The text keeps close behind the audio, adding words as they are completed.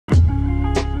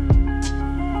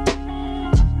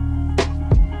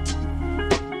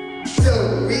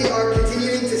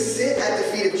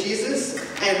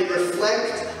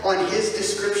on his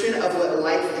description of what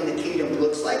life in the kingdom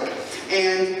looks like.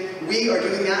 And we are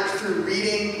doing that through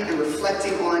reading and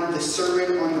reflecting on the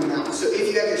Sermon on the Mount. So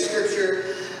if you have your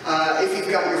scripture, if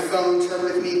you've got your phone, turn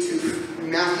with me to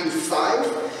Matthew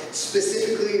 5,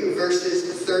 specifically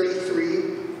verses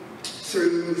 33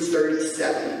 through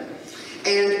 37.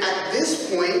 And at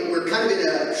this point, we're kind of in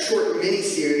a short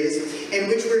mini-series in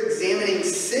which we're examining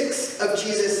 6 of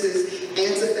Jesus'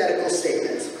 antithetical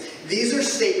statements. These are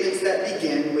statements that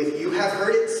begin with, "You have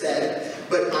heard it said,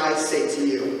 but I say to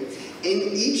you."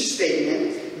 In each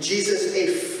statement, Jesus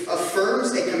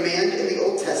affirms a command in the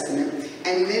Old Testament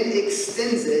and then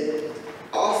extends it,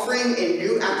 offering a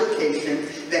new application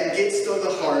that gets to the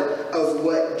heart of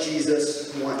what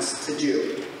Jesus wants to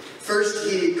do. First,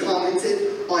 he commented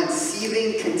on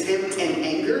seething contempt and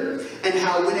anger, and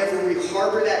how whenever we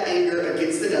harbor that anger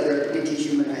against another, we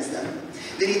dehumanize them.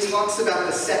 Then he talks about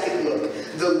the second look,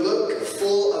 the look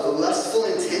full of lustful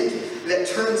intent that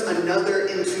turns another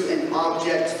into an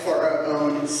object for our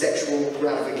own sexual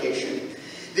gratification.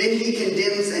 Then he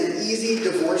condemns an easy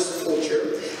divorce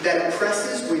culture that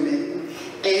oppresses women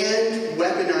and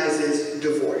weaponizes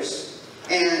divorce.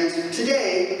 And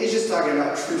today, he's just talking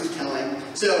about truth-telling.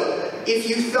 So, if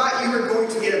you thought you were going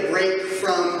to get a break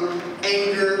from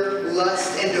anger,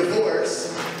 lust, and divorce,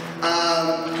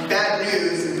 bad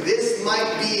news, this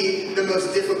might be the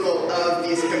most difficult of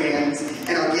these commands,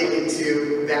 and I'll get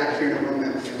into that here in a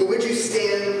moment. But would you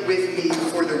stand with me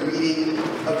for the reading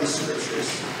of the scriptures?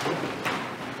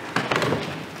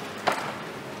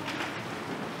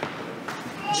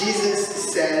 Jesus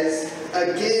says,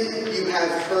 "Again, you have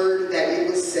heard that it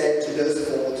was said to those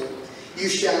of old, 'You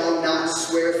shall not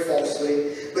swear falsely,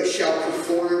 but shall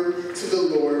perform to the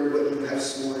Lord what you have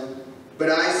sworn.' But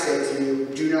I say to you,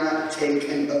 do not take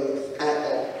an oath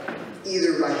at all,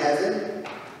 either by heaven,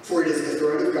 for it is the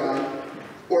throne of God,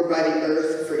 or by the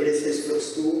earth, for it is his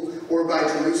footstool, or by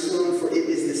Jerusalem, for it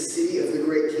is the city of the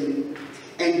great King.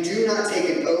 And do not take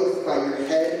an oath by your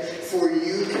head, for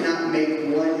you cannot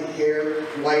make one hair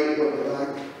white or black.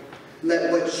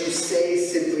 Let what you say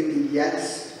simply be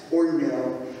yes or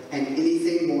no, and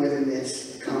anything more than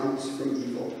this comes from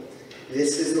evil."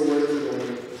 This is the word of the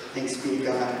Lord. Thanks be to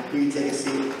God. Will you take a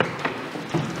seat?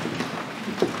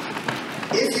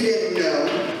 If you didn't know,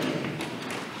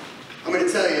 I'm going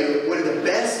to tell you, one of the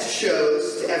best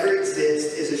shows to ever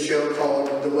exist is a show called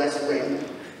The West Wing.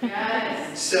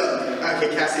 Yes. So,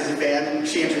 okay, Cassie's a fan.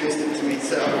 She introduced it to me.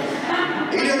 So,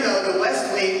 if you don't know, The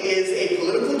West Wing is a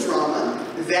political drama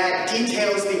that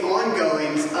details the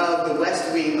ongoings of the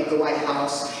West Wing of the White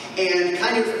House and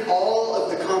kind of all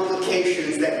of the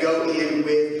complications that go in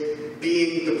with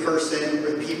being the person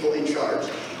or the people in charge.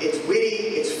 It's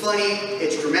witty, it's funny,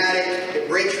 it's dramatic, it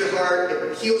breaks your heart,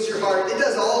 it heals your heart, it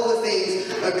does all the things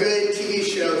a good TV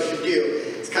show should do.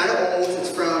 It's kind of old, it's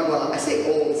from, well, I say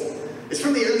old, it's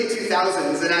from the early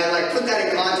 2000s, and I put that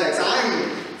in context.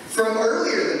 I'm from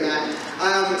earlier than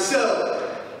that. So,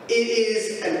 it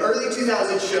is an early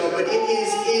 2000s show, but it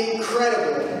is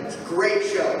incredible. It's a great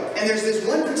show. And there's this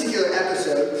one particular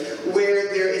episode where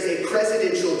there is a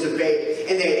presidential debate,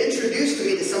 and they introduced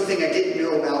me to something I didn't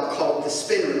know about called the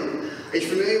spin room. Are you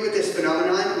familiar with this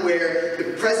phenomenon where the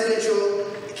presidential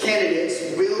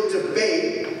candidates will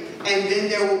debate, and then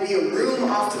there will be a room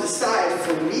off to the side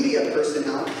for media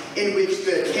personnel in which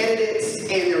the candidates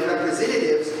and their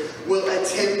representatives will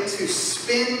attempt to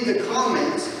spin the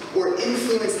comments or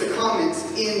influence the comments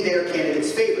in their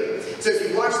candidate's favor. So if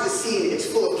you watch the scene, it's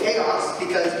full of chaos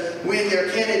because when their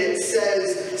candidate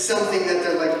says something that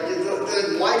they're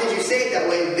like, why did you say it that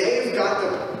way? They've got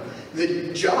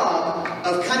the job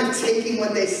of kind of taking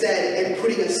what they said and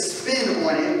putting a spin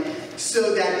on it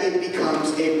so that it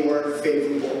becomes a more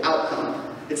favorable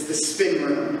outcome. It's the spin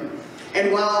room.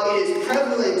 And while it is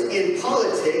prevalent in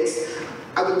politics,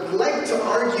 I would like to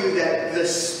argue that the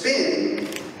spin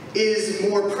is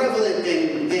more prevalent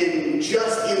than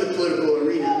just in the political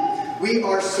arena. We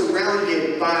are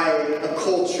surrounded by a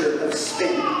culture of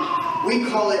spin. We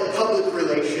call it public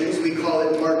relations, we call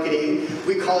it marketing,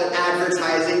 we call it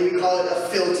advertising, we call it a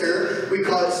filter, we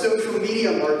call it social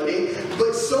media marketing,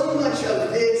 but so much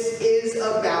of this is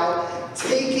about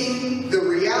taking the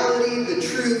reality, the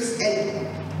truths, and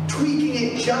tweaking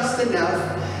it just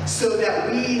enough so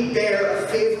that we bear a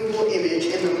favorable image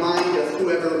in the mind of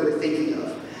whoever we're thinking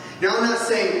of. Now, I'm not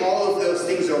saying all of those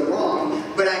things are wrong,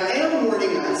 but I am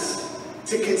warning us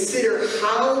to consider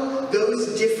how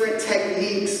those different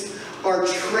techniques are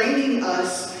training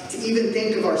us to even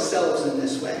think of ourselves in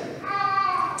this way.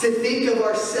 To think of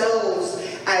ourselves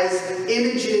as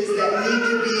images that need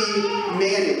to be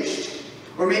managed.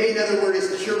 Or maybe another word is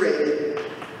curated.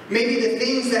 Maybe the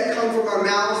things that come from our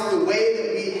mouths, the way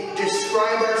that we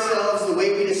describe ourselves, the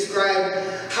way we describe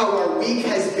how our week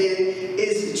has been,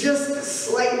 is just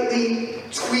slightly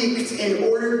tweaked in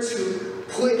order to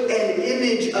put an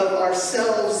image of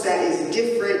ourselves that is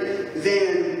different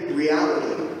than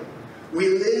reality. We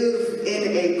live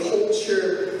in a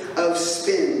culture of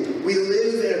spin. We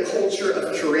live in a culture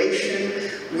of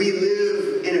curation. We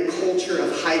live in a culture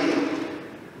of hiding.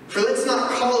 For let's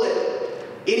not call it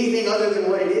anything other than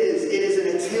what it is. It is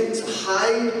an attempt to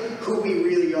hide who we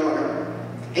really are.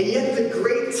 And yet the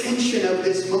great tension of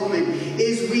this moment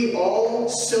is we all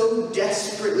so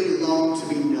desperately long to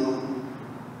be known.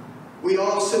 We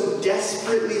all so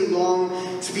desperately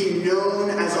long to be known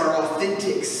as our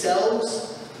authentic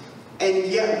selves, and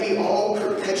yet we all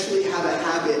perpetually have a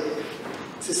habit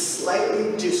to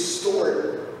slightly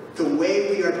distort the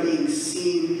way we are being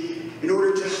seen in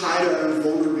order to hide our own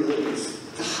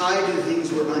vulnerabilities, to hide the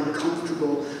things we're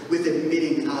uncomfortable with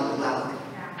admitting out loud.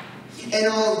 And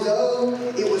although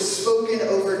it was spoken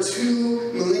over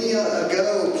 2 millennia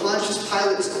ago, Pontius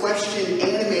Pilate's question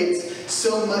animates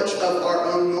so much of our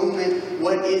own moment.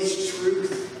 What is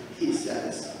truth, he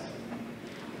says.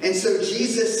 And so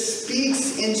Jesus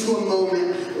speaks into a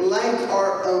moment like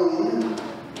our own,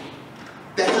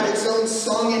 that had its own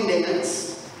song and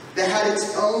dance, that had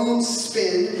its own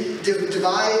spin,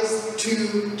 devised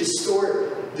to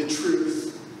distort the truth.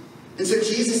 And so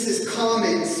Jesus'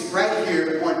 comments right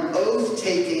here on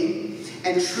oath-taking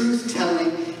and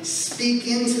truth-telling speak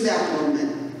into that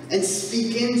moment and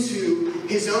speak into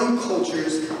his own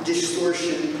culture's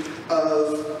distortion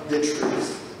of the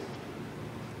truth.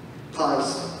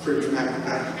 Pause for a dramatic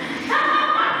effect.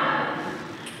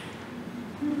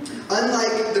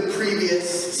 Unlike the previous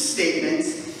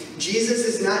statements, Jesus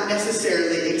is not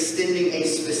necessarily extending a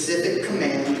specific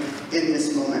command in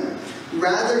this moment.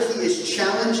 Rather, he is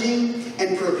challenging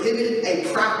and prohibiting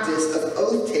a practice of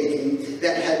oath-taking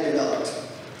that had developed.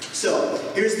 So,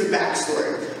 here's the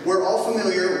backstory. We're all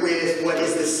familiar with what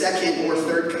is the second or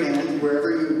third command.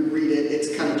 Wherever you read it,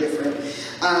 it's kind of different.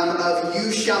 Of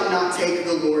you shall not take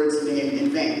the Lord's name in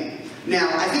vain. Now,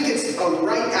 I think it's a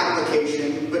right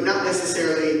application, but not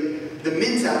necessarily the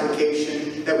men's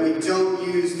application, that we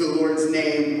don't use the Lord's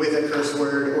name with a curse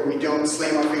word, or we don't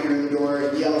slam our finger in the door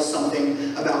and yell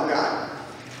something about God.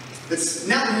 That's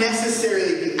not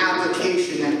necessarily the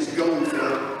application that it's going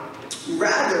for.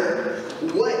 Rather,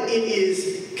 what it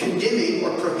is condemning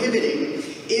or prohibiting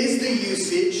is the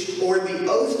usage or the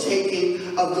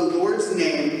oath-taking of the Lord's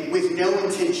name with no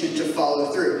intention to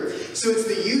follow through. So it's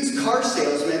the used car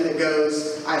salesman that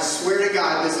goes, I swear to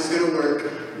God this is going to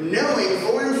work, knowing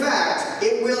for in fact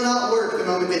it will not work the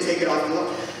moment they take it off the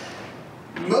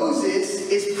lot. Moses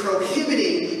is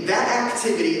prohibiting that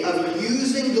activity of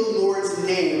using the Lord's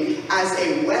name as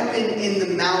a weapon in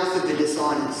the mouth of the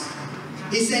dishonest.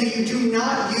 He's saying you do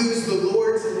not use the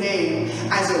Lord's name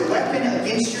as a weapon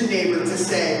against your neighbor to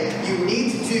say, you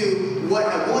need to do what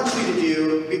I want you to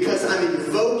do because I'm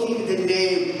invoking the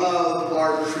name of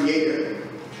our Creator.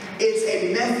 It's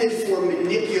a method for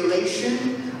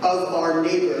manipulation of our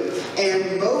neighbor.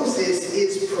 And Moses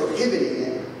is prohibiting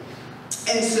it.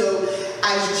 And so,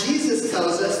 as Jesus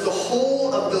tells us, the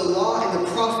whole of the law and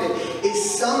the prophet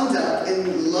is summed up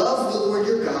in love the Lord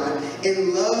your God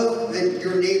and love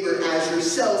your neighbor as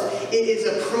yourself. It is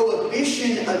a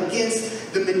prohibition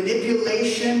against the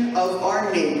manipulation of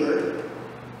our neighbor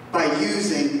by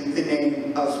using the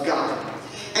name of God.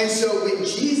 And so when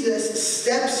Jesus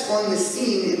steps on the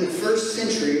scene in the first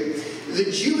century,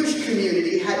 the Jewish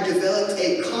community had developed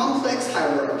a complex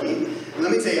hierarchy. And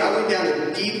let me tell you, I went down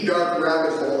a deep, dark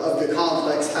rabbit hole of the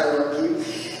complex hierarchy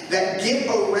that get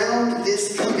around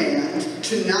this command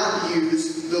to not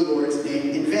use the Lord's name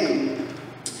in vain.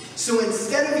 So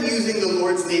instead of using the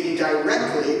Lord's name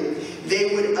directly,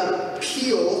 they would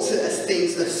appeal to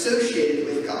things associated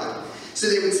with God. So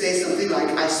they would say something like,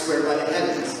 I swear by the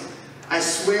heavens. I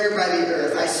swear by the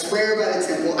earth. I swear by the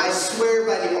temple. I swear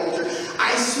by the altar.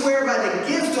 I swear by the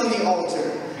gift on the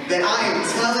altar that I am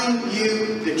telling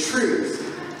you the truth.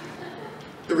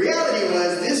 The reality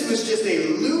was this was just a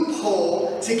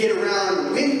loophole to get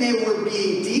around when they were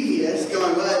being devious,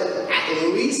 going, well, at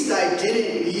least I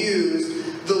didn't use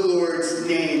the Lord's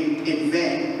name in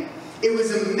vain. It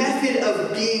was a method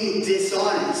of being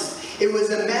dishonest. It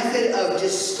was a method of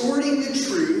distorting the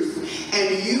truth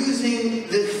and using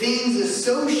the things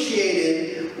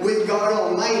associated with God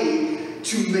Almighty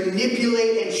to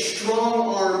manipulate and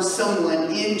strong-arm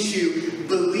someone into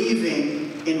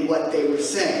believing in what they were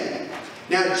saying.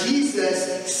 Now,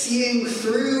 Jesus, seeing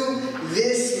through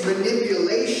this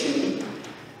manipulation,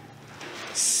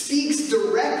 speaks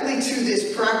directly directly to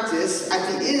this practice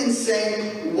at the end,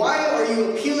 saying, why are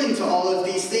you appealing to all of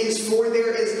these things? For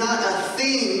there is not a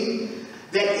thing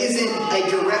that isn't a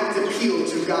direct appeal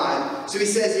to God. So he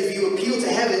says, if you appeal to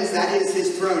heavens, that is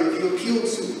his throne. If you appeal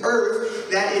to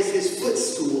earth, that is his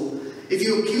footstool. If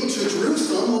you appeal to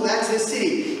Jerusalem, well, that's his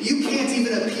city. You can't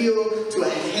even appeal to a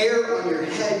hair on your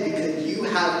head because you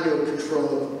have no control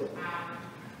over it.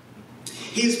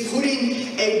 He is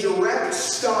putting a direct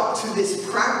stop to this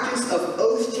practice of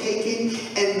oath-taking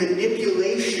and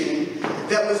manipulation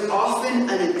that was often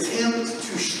an attempt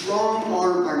to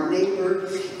strong-arm our neighbor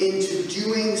into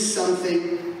doing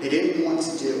something they didn't want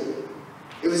to do.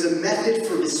 It was a method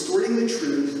for distorting the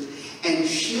truth and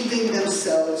shielding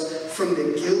themselves from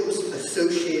the guilt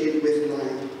associated with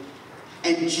lying.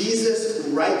 And Jesus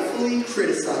rightfully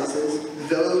criticizes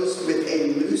those with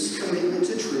a loose commitment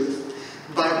to truth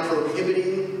by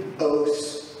prohibiting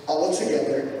oaths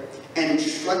altogether and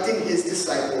instructing his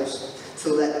disciples to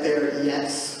let their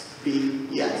yes be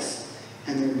yes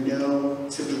and their no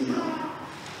to be no.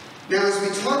 Now, as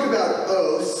we talk about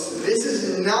oaths, this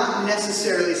is not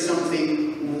necessarily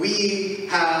something we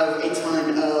have a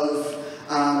ton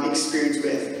of experience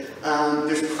with.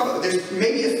 There's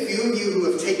maybe a few of you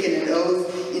who have taken an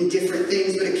oath in different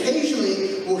things, but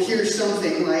occasionally we'll hear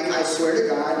something like, I swear to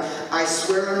God, I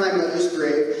swear on my mother's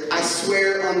grave, I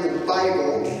swear on the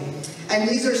Bible. And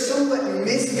these are somewhat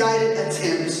misguided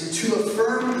attempts to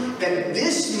affirm that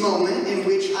this moment in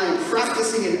which I'm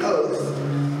practicing an oath,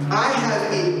 I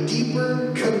have a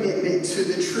deeper commitment to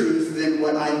the truth than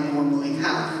what I normally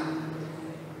have.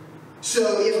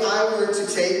 So if I were to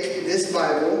take this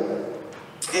Bible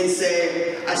and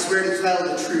say, I swear to tell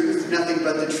the truth, nothing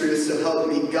but the truth, so help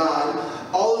me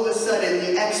God, all of a sudden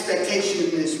the expectation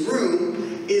in this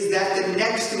room is that the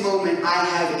next moment I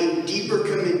have a deeper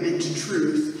commitment to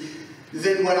truth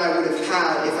than what I would have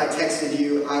had if I texted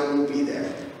you, I will be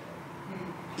there.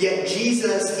 Yet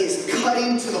Jesus is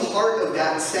cutting to the heart of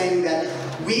that, saying that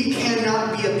we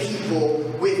cannot be a people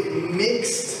with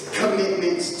mixed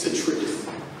commitments to truth.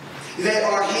 That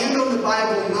our hand on the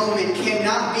Bible moment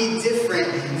cannot be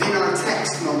different than our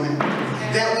text moment.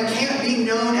 That we can't be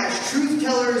known as truth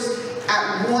tellers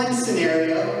at one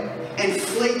scenario and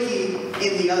flaky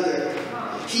in the other.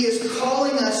 He is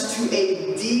calling us to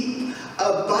a deep,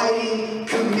 abiding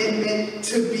commitment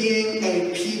to being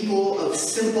a people of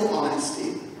simple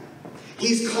honesty.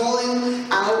 He's calling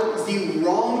out the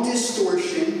wrong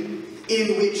distortion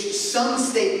in which some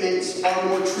statements are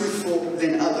more truthful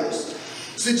than others.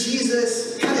 So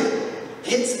Jesus kind of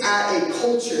hits at a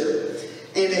culture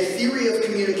and a theory of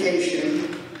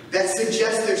communication that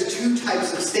suggests there's two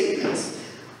types of statements.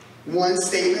 One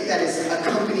statement that is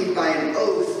accompanied by an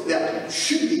oath that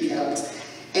should be kept,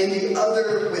 and the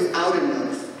other without an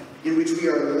oath, in which we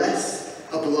are less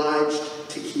obliged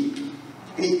to keep.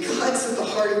 And he cuts at the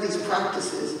heart of these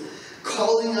practices,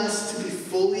 calling us to be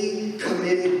fully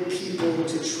committed people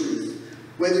to truth.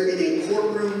 Whether in a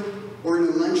courtroom or in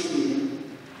a lunch meeting,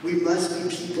 we must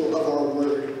be people of our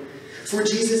word. For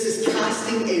Jesus is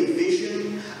casting a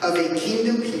vision of a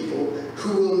kingdom people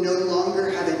who will no longer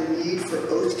have a need for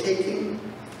oath-taking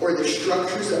or the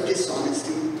structures of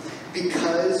dishonesty,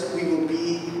 because we will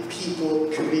be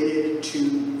people committed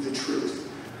to the truth.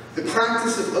 The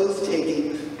practice of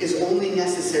oath-taking is only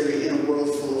necessary in a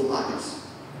world full of lies.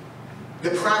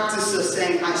 The practice of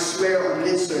saying, I swear on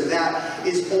this or that,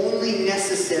 is only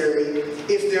necessary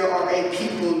if there are a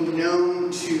people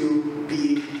known to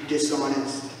be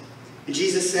dishonest. And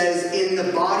Jesus says, in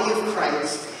the body of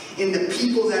Christ, in the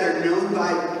people that are known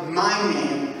by my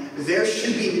name, there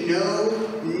should be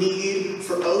no need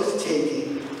for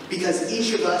oath-taking, because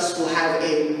each of us will have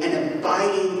an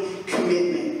abiding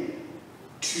commitment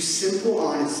to simple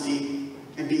honesty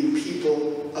and being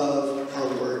people of our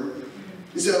word.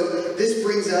 So this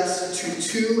brings us to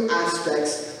two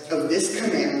aspects of this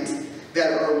command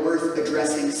that are worth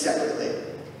addressing separately.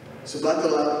 So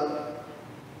buckle up.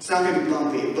 It's not going to be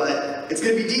bumpy, but it's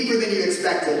going to be deeper than you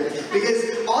expected.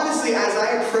 Because honestly, as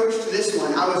I approached this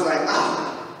one, I was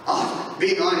like,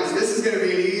 being honest, this is going to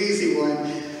be an easy one.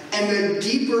 And the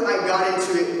deeper I got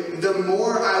into it, the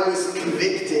more I was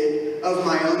convicted of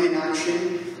my own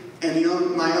inaction and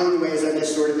my own ways I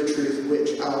distorted the truth,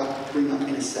 which I'll bring up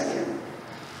in a second.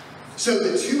 So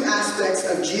the two aspects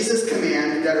of Jesus'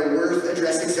 command that are worth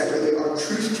addressing separately are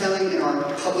truth-telling in our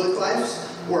public lives,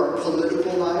 or our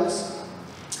political lives,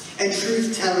 and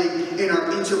truth-telling in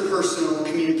our interpersonal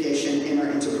communication in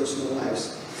our interpersonal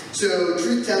lives. So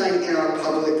truth-telling in our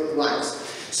public lives.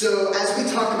 So as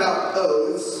we talk about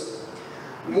oaths,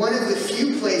 one of the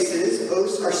few places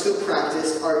oaths oaths are still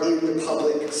practiced are in the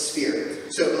public sphere.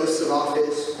 So oaths of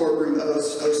office, courtroom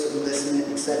oaths, oaths of enlistment,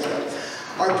 etc.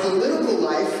 Our political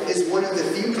life is one of the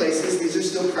few places these are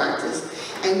still practiced,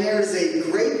 and there is a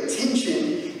great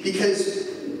tension because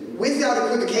without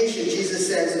equivocation, Jesus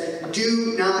says,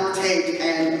 do not take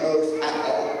an oath at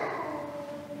all.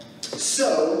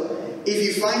 So, if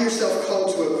you find yourself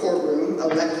called to a courtroom,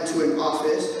 elected to an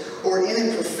office, or in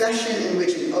a profession in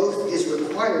which an oath is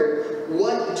required,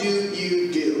 what do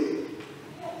you do?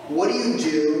 What do you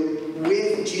do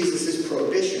with Jesus'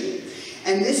 prohibition?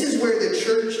 And this is where the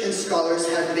church and scholars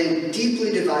have been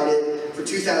deeply divided for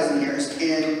 2,000 years,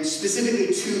 and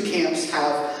specifically two camps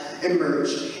have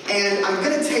emerged. And I'm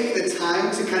going to take the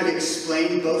time to kind of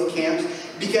explain both camps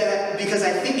because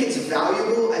I think it's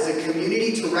valuable as a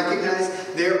community to recognize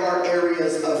there are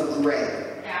areas of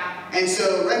gray. Yeah. And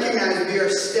so recognize we are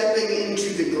stepping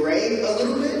into the gray a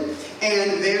little bit,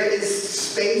 and there is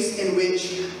space in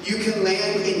which you can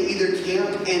land in either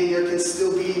camp and there can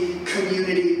still be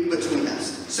community between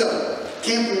us. So,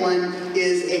 camp one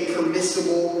is a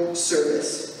permissible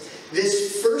service.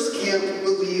 This first camp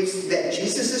believes that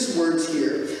Jesus' words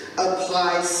here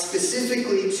apply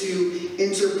specifically to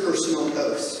interpersonal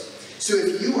oaths. So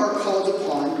if you are called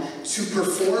upon to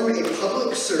perform a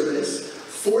public service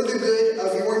for the good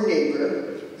of your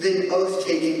neighbor, then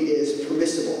oath-taking is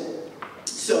permissible.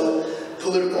 So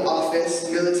political office,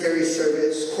 military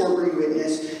service, courtroom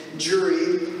witness,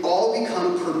 jury, all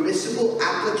become permissible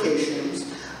applications,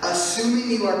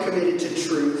 assuming you are committed to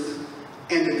truth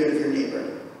and the good of your neighbor.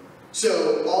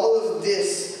 So all of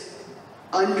this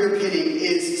underpinning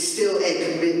is still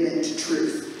a commitment to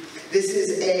truth. This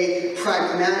is a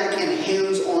pragmatic and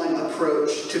hands-on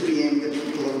approach to being the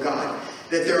people of God.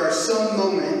 That there are some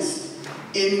moments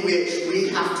in which we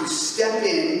have to step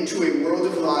into a world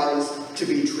of lies to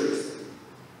be truth.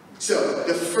 So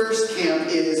the first camp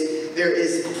is there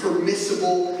is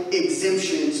permissible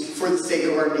exemptions for the sake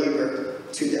of our neighbor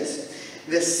to this.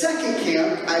 The second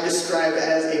camp I describe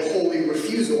as a holy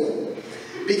refusal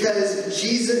because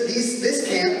this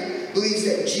camp believes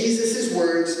that Jesus'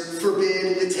 words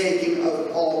forbid the taking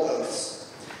of all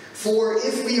oaths. For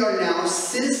if we are now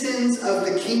citizens of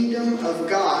the kingdom of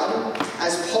God,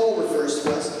 as Paul refers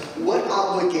to us, what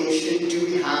obligation do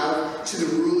we have to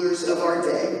the rulers of our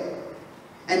day?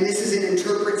 And this is an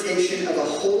interpretation of a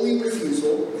holy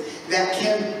refusal that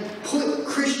can put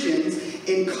Christians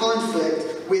in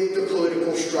conflict with the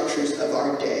political structures of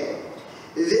our day.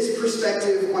 This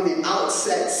perspective on the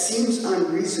outset seems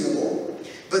unreasonable,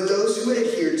 but those who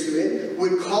adhere to it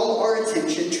would call our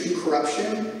attention to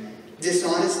corruption,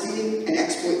 dishonesty, and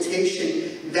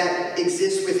exploitation that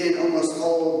exists within almost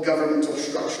all governmental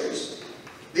structures.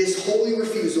 This holy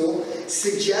refusal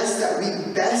suggests that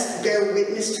we best bear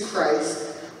witness to Christ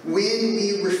when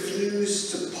we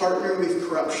refuse to partner with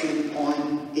corruption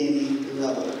on any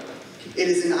level. It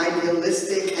is an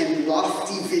idealistic and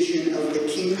lofty vision of the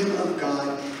kingdom of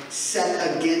God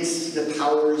set against the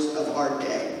powers of our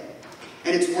day.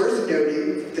 And it's worth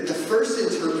noting that the first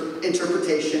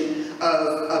interpretation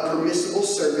of a permissible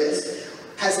service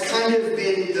has kind of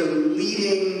been the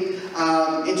leading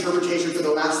interpretation for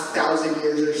the last 1,000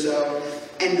 years or so.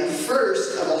 And the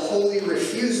first of a holy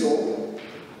refusal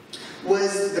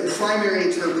was the primary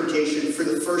interpretation for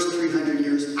the first 300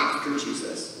 years after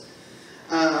Jesus.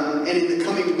 And in the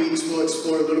coming weeks, we'll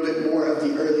explore a little bit more of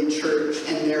the early church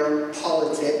and their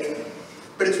politic.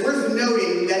 But it's worth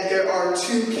noting that there are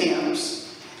two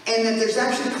camps, and that there's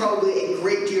actually probably a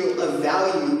great deal of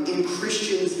value in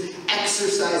Christians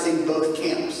exercising both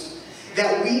camps.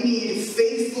 That we need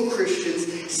faithful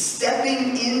Christians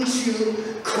stepping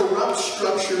into corrupt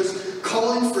structures,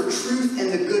 calling for truth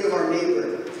and the good of our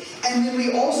neighbor. And then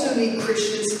we also need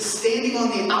Christians standing on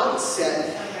the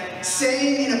outset,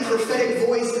 saying in a prophetic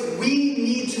voice that we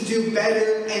need to do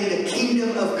better and the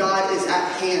kingdom of God is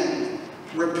at hand.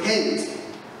 Repent.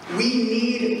 We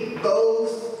need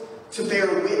both to bear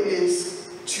witness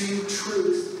to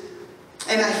truth.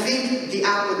 And I think the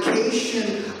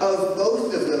application of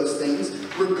both of those things,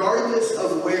 regardless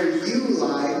of where you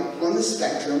lie on the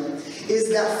spectrum, is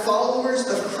that followers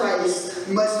of Christ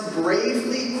must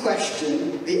bravely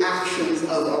question the actions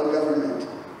of our government.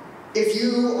 If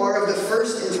you are of the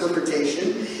first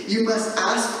interpretation, you must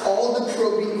ask all the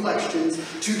probing questions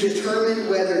to determine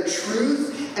whether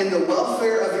truth and the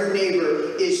welfare of your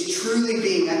neighbor is truly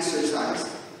being exercised.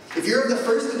 If you're of the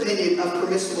first opinion of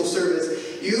permissible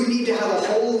service, you need to have a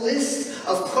whole list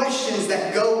of questions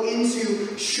that go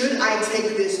into, should I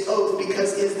take this oath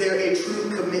because is there a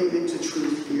true commitment to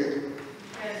truth here?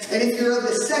 And if you're of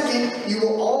the second, you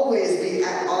will always be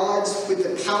at odds with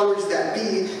the powers that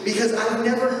be, because I've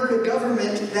never heard a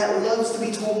government that loves to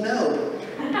be told no.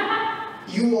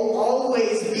 You will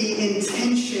always be in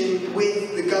tension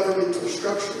with the governmental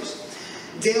structures.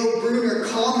 Dale Bruner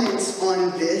comments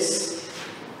on this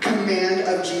command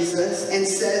of Jesus and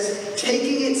says,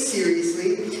 taking it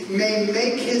seriously may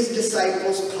make his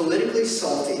disciples politically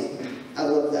salty. I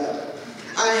love that.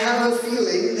 I have a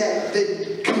feeling that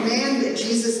the command that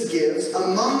Jesus gives,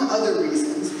 among other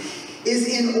reasons, is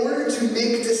in order to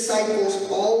make disciples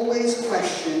always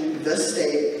question the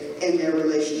state and their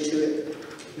relation to it.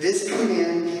 This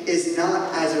command is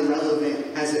not as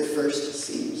irrelevant as it first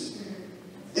seems.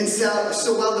 And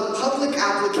so while the public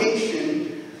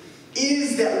application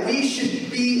is that we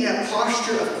should be in a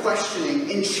posture of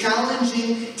questioning and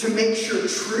challenging to make sure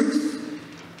truth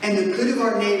and the good of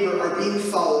our neighbor are being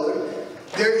followed,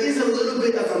 there is a little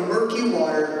bit of a murky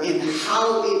water in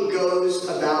how it goes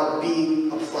about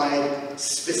being applied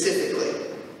specifically.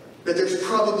 But there's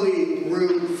probably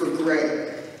room for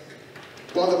gray.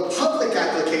 While the public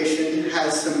application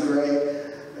has some gray,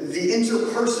 the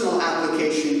interpersonal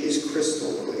application is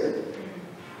crystal clear.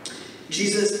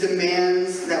 Jesus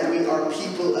demands that we are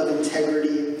people of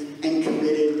integrity and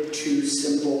committed to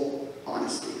simple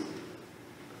honesty.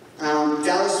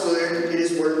 Dallas Willard, in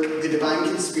his work, The Divine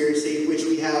Conspiracy, which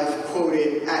we have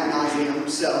quoted ad nauseum.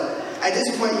 So at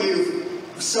this point, you've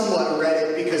somewhat read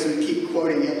it because we keep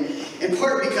quoting it, in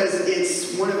part because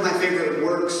it's one of my favorite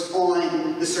works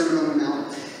on the Sermon on the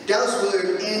Mount. Dallas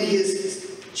Willard, in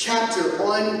his chapter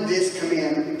on this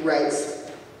command, writes,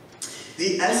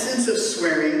 the essence of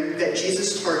swearing that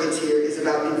Jesus targets here is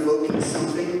about invoking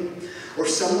something or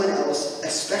someone else,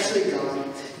 especially God,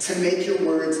 to make your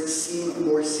words seem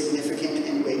more significant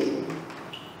and weighty.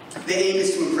 The aim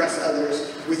is to impress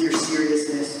others with your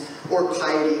seriousness or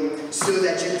piety so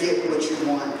that you get what you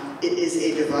want. It is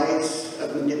a device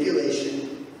of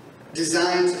manipulation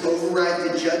designed to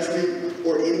override the judgment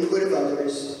or input of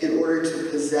others in order to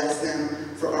possess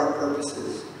them for our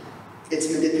purposes.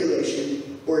 It's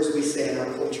manipulation, or as we say in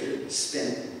our culture,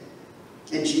 spin.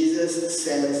 And Jesus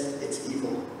says it's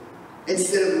evil.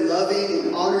 Instead of loving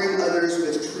and honoring others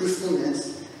with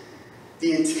truthfulness,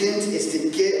 the intent is to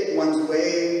get one's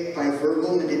way by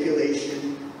verbal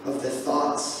manipulation of the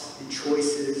thoughts and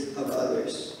choices of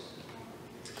others.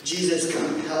 Jesus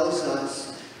compels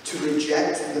us to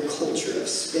reject the culture of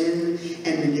spin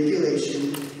and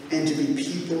manipulation and to be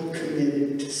people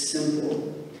committed to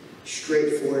simple,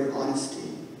 straightforward honesty.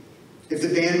 If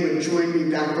the band would join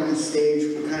me back on the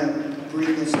stage, we'll kind of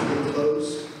bring this to a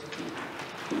close.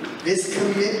 This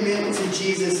commitment to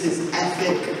Jesus'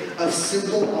 ethic of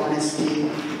simple honesty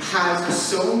has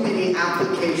so many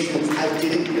applications I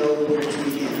didn't know where to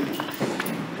begin.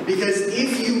 Because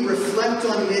if you reflect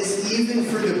on this, even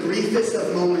for the briefest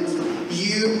of moments,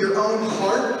 your own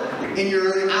heart and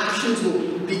your own actions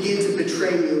will begin to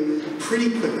betray you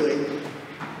pretty quickly.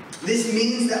 This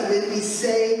means that when we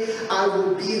say, I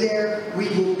will be there, we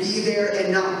will be there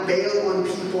and not bail on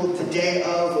people the day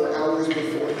of or hours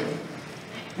before.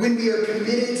 When we are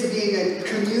committed to being a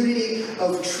community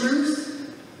of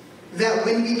truth, that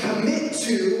when we commit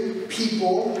to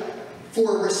people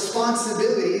for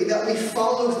responsibility, that we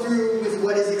follow through with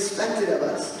what is expected of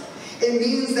us. It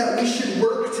means that we should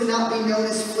work to not be known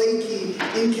as flaky,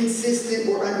 inconsistent,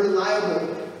 or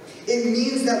unreliable. It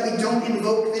means that we don't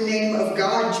invoke the name of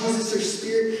God, Jesus, or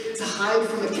Spirit to hide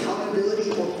from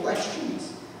accountability or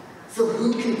questions. For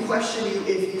who can question you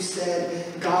if you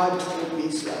said, God told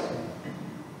me so?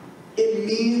 It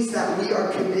means that we are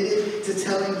committed to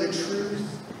telling the truth,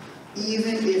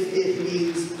 even if it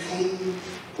means pain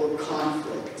or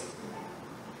conflict.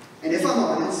 And if I'm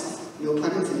honest, no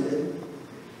pun intended,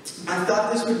 I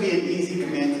thought this would be an easy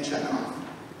command to check off.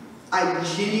 I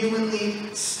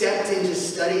genuinely stepped into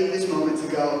studying this moment to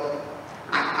go,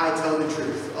 I tell the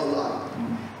truth a lot.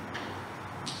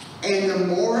 And the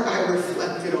more I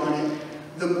reflected on it,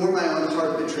 the more my own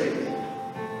heart betrayed me.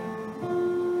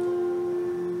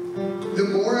 The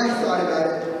more I thought about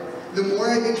it, the more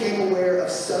I became aware of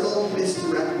subtle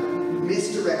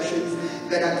misdirections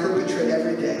that I perpetrate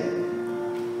every day.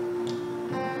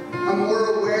 I'm more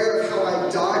aware of how I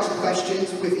dodge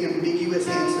questions with ambiguous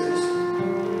answers.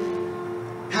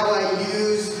 How I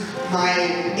use my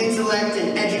intellect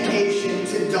and education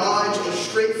to dodge a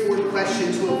straightforward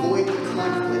question to avoid the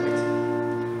conflict.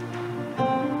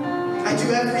 I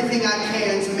do everything I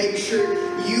can to make sure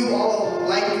you all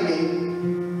like me.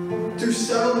 Through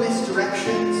subtle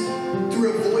misdirections,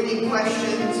 through avoiding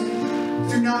questions,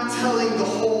 through not telling the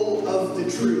whole of the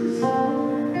truth.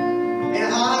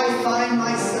 And I find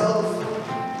myself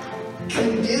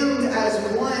condemned as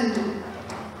one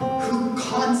who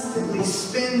constantly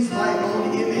spins my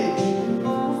own image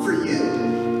for you.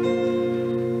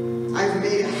 I've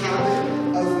made a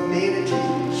habit of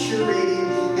managing,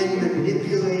 curating, and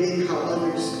manipulating how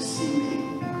others see me.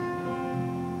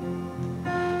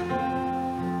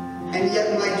 And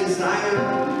yet my desire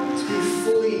to be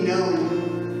fully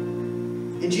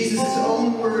known, in Jesus'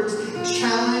 own words,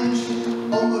 challenge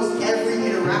almost every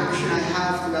interaction I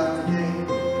have throughout the day.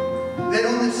 That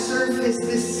on the surface,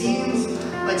 this seems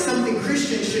like something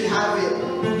Christians should have it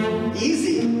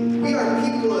easy. We are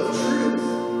people of truth,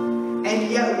 and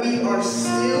yet we are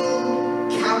still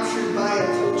captured by a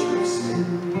culture of sin.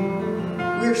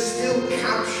 We're still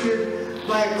captured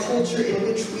by a culture in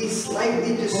which we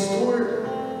slightly distort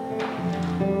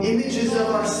images of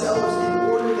ourselves in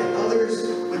order that others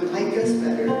would like us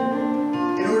better,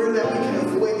 in order that we can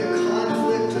avoid the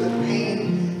conflict or the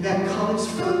pain that comes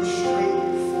from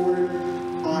straightforward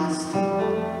honesty.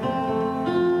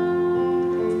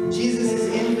 Jesus'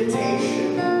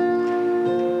 invitation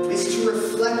is to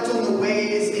reflect on the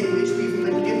ways in which we've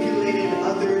manipulated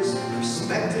others'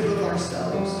 perspective of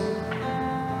ourselves,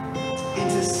 and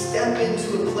to step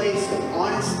into a place of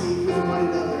honesty with one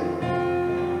another.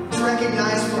 To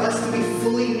recognize for us to be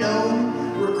fully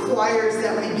known requires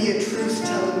that we be a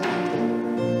truth-telling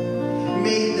people.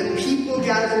 May the people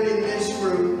gathered in this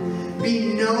room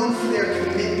be known for their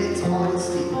commitment to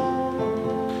honesty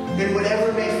and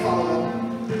whatever may follow.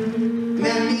 And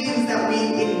that means that we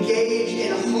engage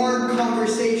in hard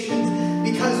conversations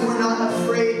because we're not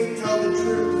afraid to tell the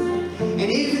truth.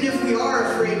 And even if we are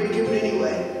afraid, we do it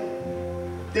anyway.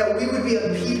 That we would be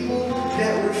a people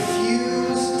that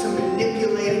refuse to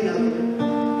manipulate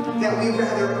another. That we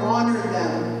rather honor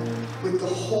them with the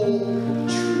whole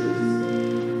truth.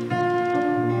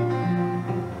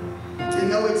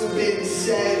 And though it's been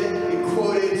said and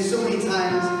quoted so many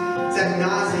times, it's ad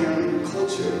nauseum in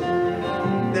culture,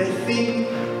 that I think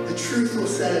the truth will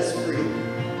set us free.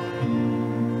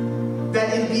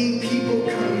 That in being people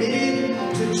committed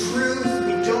to truth,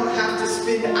 we don't have to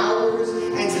spend hours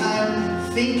and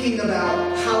time thinking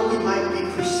about how we might be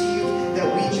perceived, that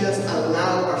we just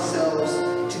allow ourselves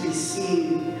to be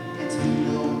seen and to be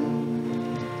known.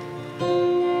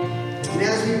 And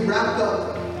as we wrap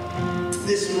up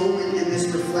this moment and this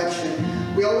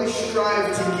reflection, we always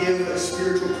strive to give a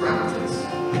spiritual practice.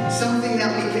 Something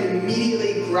that we can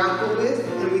immediately grapple with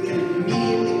and we can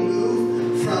immediately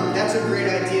move from, that's a great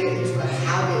idea, into a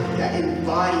habit that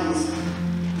embodies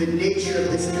the nature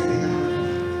of this coming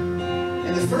out.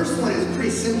 And the first one is pretty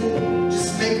simple.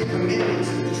 Just make a commitment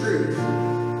to the truth.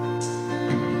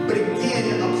 But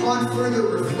again, upon further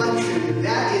reflection,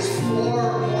 that is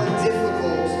far more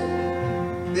difficult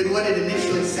than what it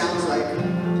initially sounds like.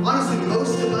 Honestly,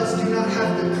 most of us do not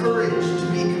have the courage to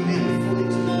be committed fully to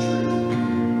the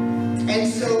truth. And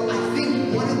so I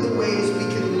think one of the ways we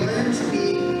can learn to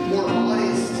be more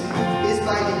honest is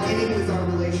by beginning with our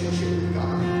relationship with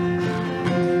God.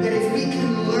 That if we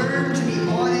can learn to be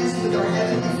honest with our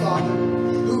Heavenly Father,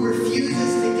 who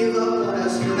refuses to give up on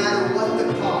us no matter what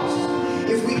the cost,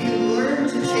 if we can learn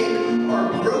to take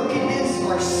our brokenness,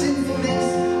 our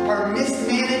sinfulness, our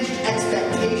mismanaged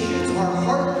expectations, our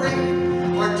heartbreak,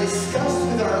 our disgust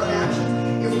with our own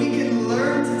actions, if we can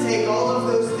learn to take all of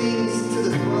those things to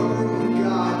the throne room of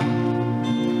God,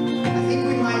 I think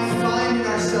we might find in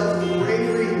ourselves the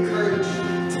bravery and courage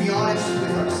to be honest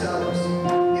with ourselves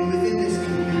and within this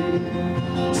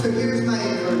community. So here's my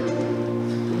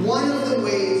encouragement. One of the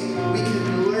ways we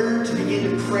can learn to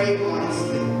begin to pray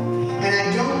honestly, and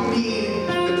I don't mean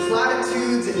the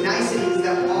platitudes and niceties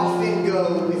that often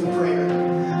go with prayer.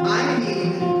 I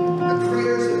mean the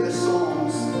prayers of the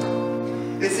Psalms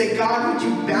that say, God, would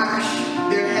you bash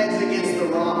their heads against the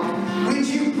rock? Would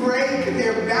you break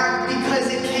their back because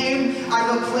it came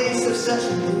out of a place of such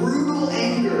brutal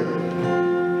anger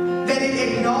that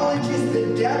it acknowledges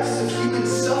the depths of human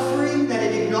suffering, that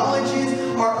it acknowledges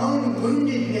our own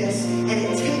woundedness, and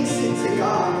it takes it to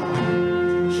God.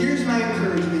 Here's my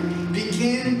encouragement.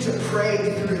 Begin to pray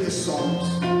through the Psalms.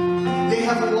 They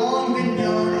have long been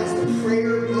known as the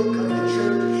prayer book of the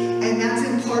church, and that's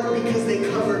in part because they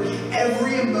cover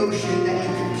every emotion that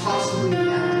you could possibly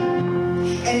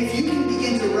imagine. And if you can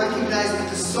begin to recognize that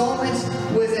the psalmist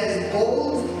was as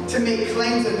bold to make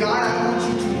claims of God, I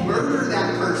want you to murder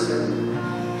that person,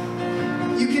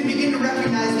 you can begin to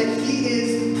recognize that he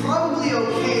is probably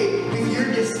okay with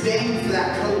your disdain for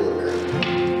that coworker.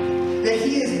 That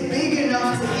he is big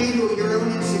enough to handle your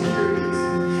own insecurities.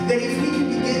 That if we can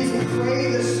begin to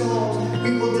pray the Psalms,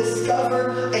 we will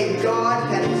discover a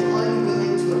God that is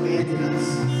unwilling to abandon us.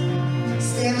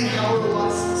 Stanley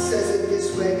Hauerwas says it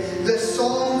this way: the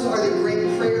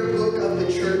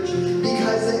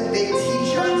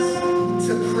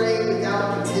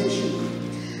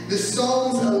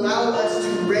Psalms allow us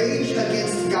to rage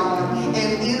against God,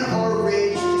 and in our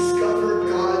rage discover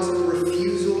God's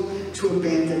refusal to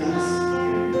abandon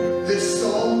us. The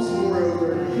Psalms,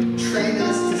 moreover, train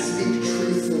us to speak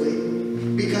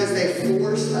truthfully because they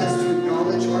force us to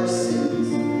acknowledge our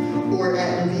sins, or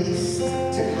at least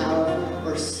to have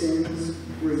our sins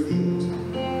revealed.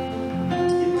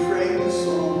 In praying the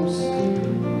Psalms,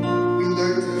 we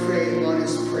learn to pray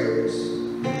honest prayers.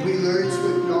 We learn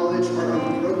to acknowledge our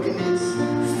own brokenness,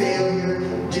 failure,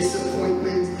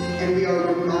 disappointment, and we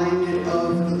are reminded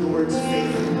of the Lord's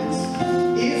faithfulness.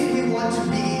 If we want to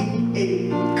be a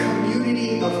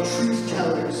community of truth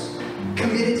tellers,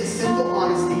 committed to simple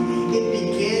honesty, it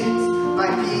begins by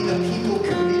being a people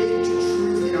committed to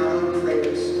truth in our own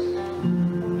prayers.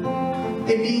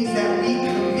 It means that we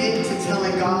commit to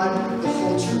telling God the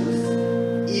whole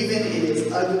truth, even in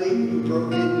its ugly and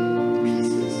broken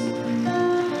pieces.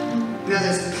 Now,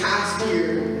 this past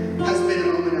year has been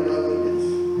a moment of ugliness,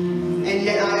 and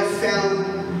yet I have found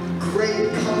great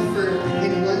comfort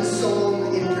in one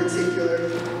psalm in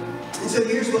particular. And so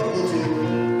here's what we'll do.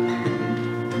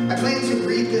 I plan to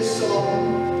read this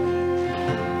psalm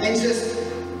and just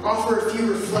offer a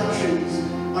few reflections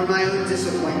on my own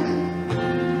disappointment.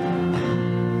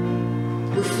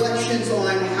 Reflections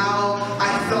on how I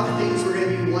thought things were going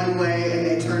to be one way and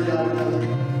they turned out another.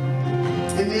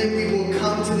 And then we will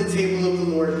come to the table of the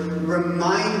Lord,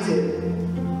 reminded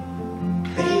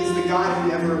that He is the God who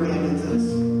never abandons us.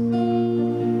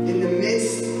 In the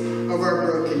midst of our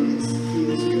brokenness, He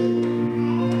is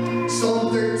good. Psalm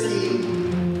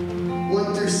 13,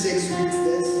 1 through 6 reads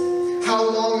this. How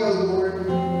long, O Lord,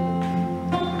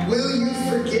 will you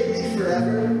forget me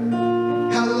forever?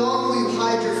 How long will you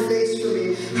hide your face from me?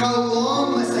 How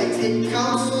long must I take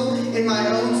counsel in my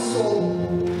own soul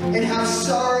and have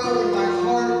sorrow in my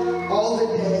heart all the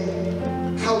day?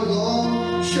 How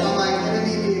long shall my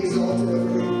enemy be exalted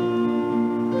over me?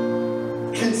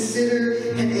 Consider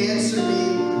and answer me,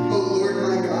 O Lord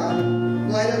my God.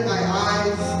 Light up my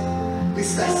eyes,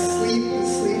 lest I sleep the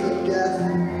sleep of death.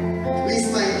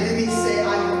 Lest my enemies say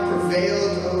I have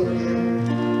prevailed over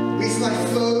him. Lest my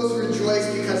foes rejoice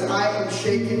because I am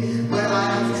shaken, but I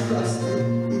have trusted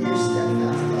in your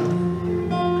steadfast love.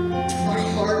 My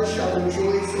heart shall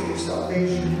rejoice in your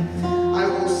salvation. I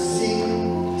will sing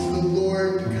to the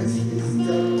Lord because He has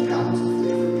dealt bountifully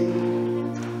for me.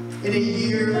 In a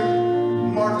year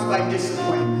marked by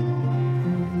disappointment,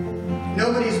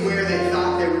 nobody's where they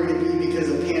thought they were going to be because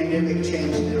a pandemic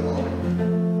changed it all.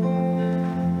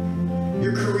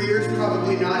 Your career's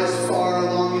probably not as far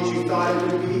along as you thought it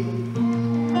would be.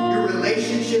 Your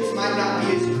relationships might not be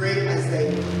as great as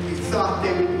you thought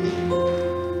they would be.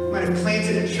 You might have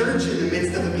planted a church in the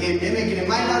midst of the pandemic, and it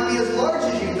might not be as large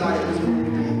as you thought it was going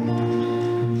to be.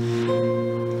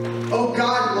 Oh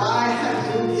God, why have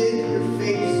you hid your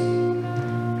face?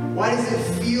 Why does it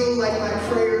feel like my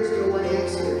prayers go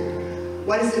unanswered?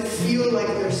 Why does it feel like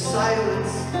there's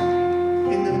silence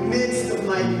in the midst of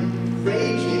my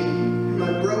raging and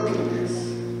my brokenness?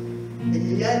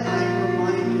 And yet I am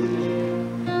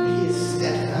reminded that He is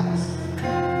steadfast.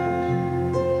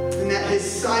 And that His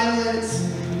silence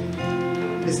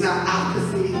is not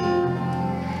apathy,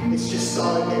 it's just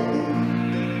solidarity.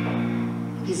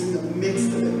 He's in the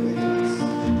midst of it